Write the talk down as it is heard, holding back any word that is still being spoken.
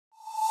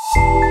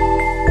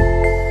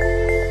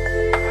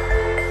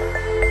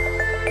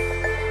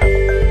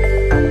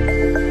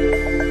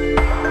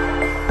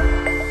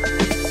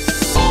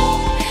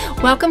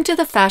Welcome to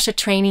the Fascia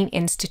Training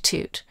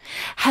Institute.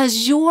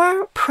 Has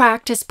your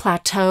practice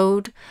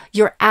plateaued,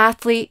 your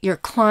athlete, your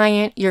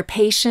client, your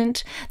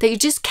patient, that you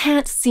just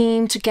can't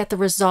seem to get the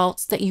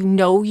results that you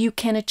know you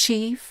can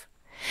achieve?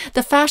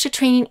 The Fascia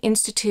Training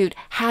Institute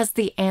has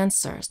the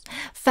answers.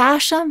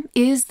 Fascia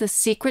is the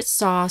secret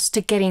sauce to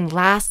getting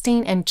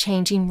lasting and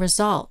changing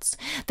results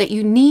that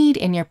you need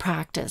in your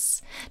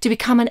practice to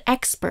become an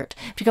expert,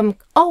 become,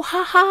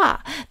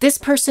 this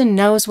person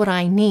knows what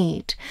I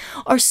need.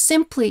 Or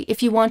simply,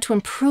 if you want to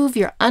improve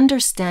your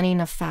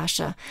understanding of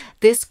fascia,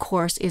 this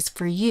course is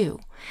for you.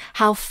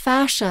 How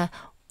fascia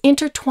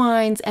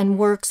intertwines and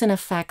works and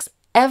affects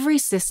every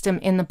system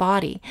in the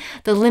body,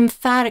 the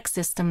lymphatic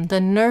system, the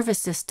nervous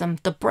system,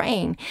 the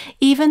brain,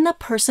 even the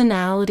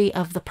personality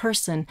of the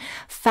person.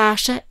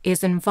 Fascia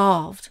is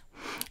involved.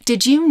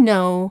 Did you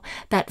know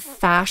that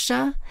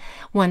fascia,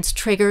 once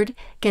triggered,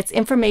 gets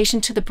information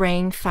to the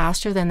brain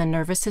faster than the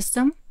nervous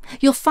system?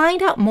 You'll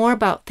find out more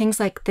about things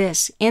like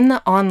this in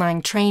the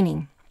online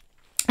training.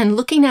 And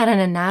looking at an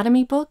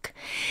anatomy book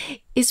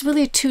is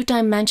really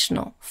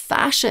two-dimensional.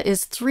 Fascia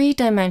is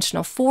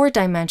three-dimensional,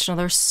 four-dimensional.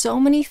 There's so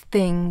many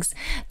things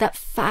that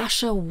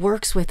fascia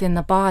works with in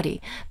the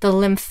body. The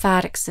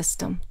lymphatic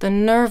system, the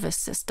nervous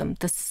system,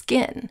 the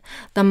skin,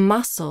 the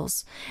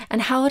muscles,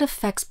 and how it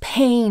affects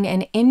pain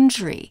and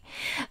injury.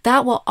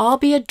 That will all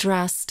be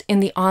addressed in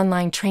the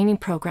online training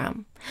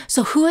program.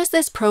 So who is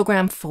this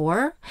program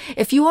for?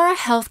 If you are a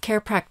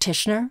healthcare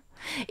practitioner,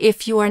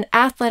 if you are an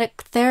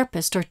athletic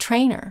therapist or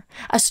trainer,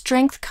 a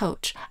strength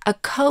coach, a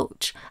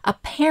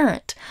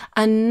parent,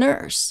 a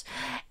nurse,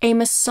 a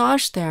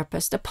massage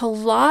therapist, a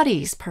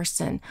Pilates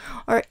person,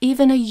 or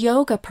even a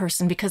yoga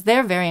person, because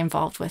they're very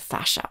involved with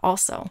fascia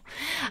also.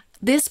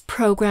 This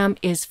program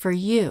is for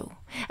you,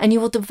 and you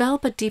will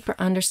develop a deeper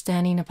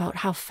understanding about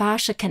how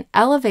fascia can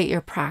elevate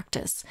your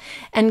practice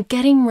and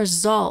getting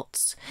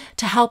results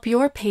to help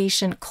your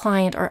patient,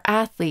 client, or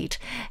athlete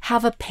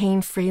have a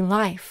pain-free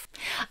life.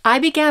 I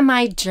began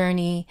my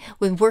journey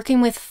with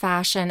working with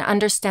fascia and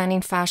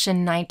understanding fascia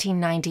in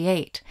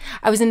 1998.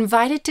 I was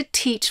invited to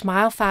teach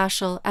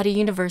myofascial at a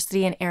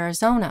university in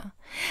Arizona.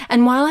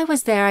 And while I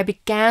was there, I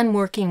began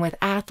working with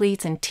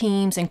athletes and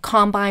teams and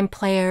combine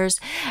players,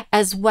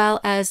 as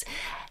well as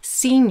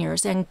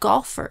seniors and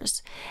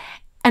golfers.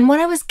 And what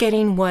I was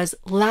getting was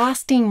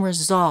lasting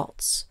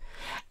results.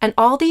 And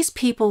all these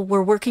people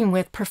were working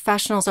with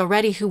professionals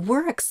already who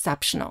were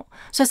exceptional.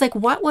 So I was like,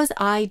 what was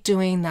I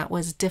doing that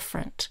was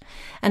different?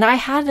 And I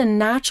had a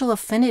natural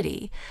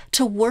affinity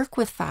to work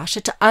with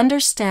fascia, to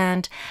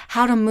understand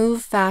how to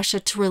move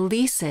fascia, to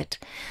release it,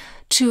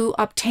 to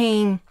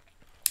obtain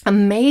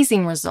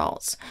amazing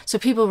results. So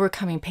people were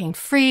coming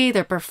pain-free,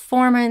 their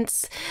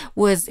performance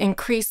was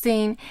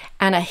increasing,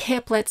 and a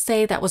hip, let's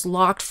say, that was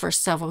locked for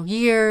several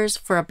years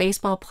for a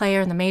baseball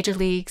player in the major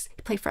leagues.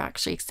 He played for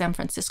actually San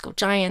Francisco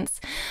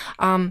Giants.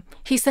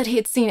 He said he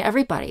had seen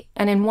everybody,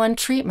 and in one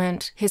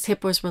treatment, his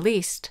hip was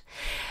released.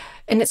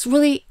 And it's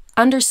really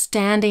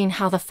understanding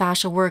how the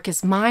fascia work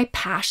is my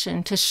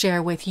passion to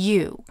share with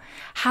you,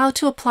 how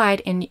to apply it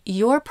in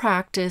your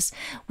practice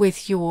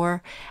with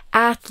your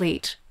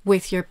athlete,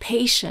 with your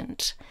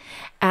patient,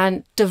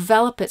 and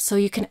develop it so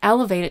you can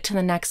elevate it to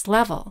the next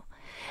level.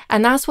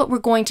 And that's what we're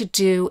going to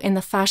do in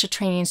the Fascia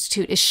Training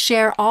Institute, is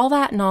share all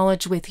that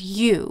knowledge with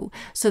you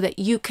so that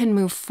you can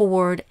move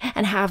forward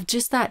and have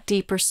just that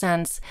deeper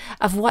sense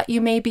of what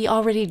you may be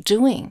already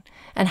doing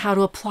and how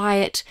to apply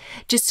it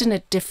just in a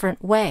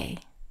different way.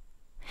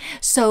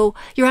 So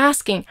you're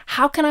asking,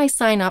 how can I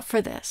sign up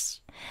for this?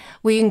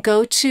 Well, you can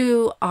go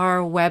to our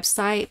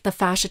website,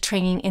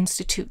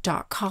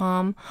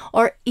 thefasciatraininginstitute.com,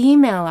 or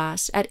email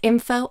us at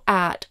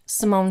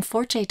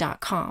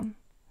info@simoneforte.com.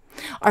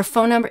 Our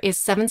phone number is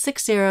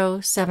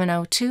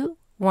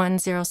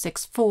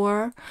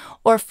 760-702-1064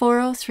 or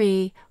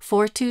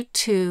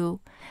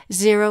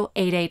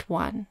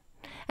 403-422-0881.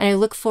 And I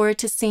look forward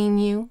to seeing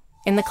you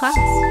in the class.